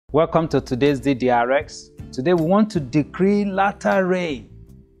Welcome to today's DDRx. Today we want to decree latter rain.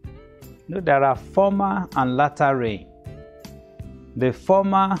 You know, there are former and latter rain. The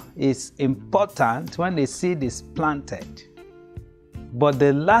former is important when the seed is planted, but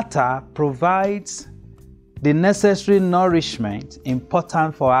the latter provides the necessary nourishment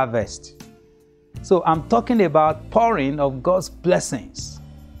important for harvest. So I'm talking about pouring of God's blessings.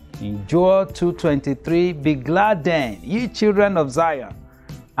 In Joel 2:23, be glad then, ye children of Zion,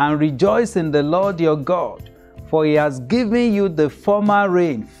 and rejoice in the Lord your God, for he has given you the former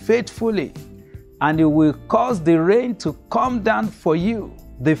rain faithfully, and he will cause the rain to come down for you,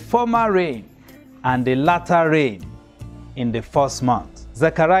 the former rain and the latter rain in the first month.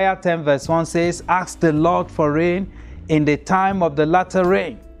 Zechariah 10 verse 1 says, ask the Lord for rain in the time of the latter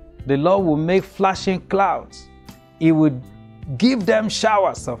rain. The Lord will make flashing clouds. He will give them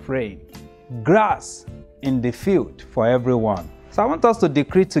showers of rain, grass in the field for everyone. So I want us to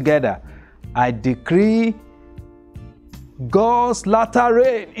decree together. I decree God's latter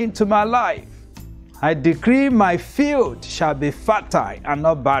rain into my life. I decree my field shall be fertile and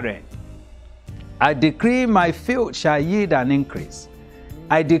not barren. I decree my field shall yield an increase.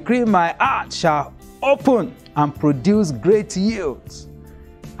 I decree my heart shall open and produce great yields.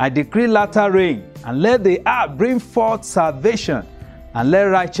 I decree latter rain, and let the earth bring forth salvation, and let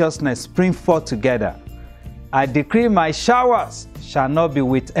righteousness spring forth together. I decree my showers shall not be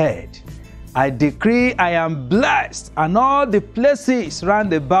withheld. I decree I am blessed, and all the places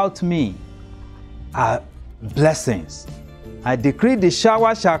round about me are blessings. I decree the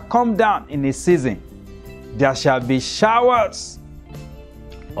shower shall come down in a season. There shall be showers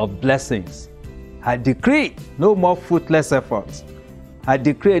of blessings. I decree no more fruitless efforts. I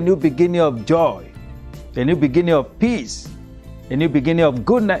decree a new beginning of joy, a new beginning of peace, a new beginning of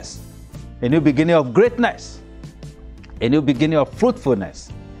goodness, a new beginning of greatness, a new beginning of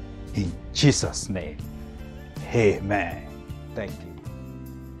fruitfulness. In Jesus' name, amen. Thank you.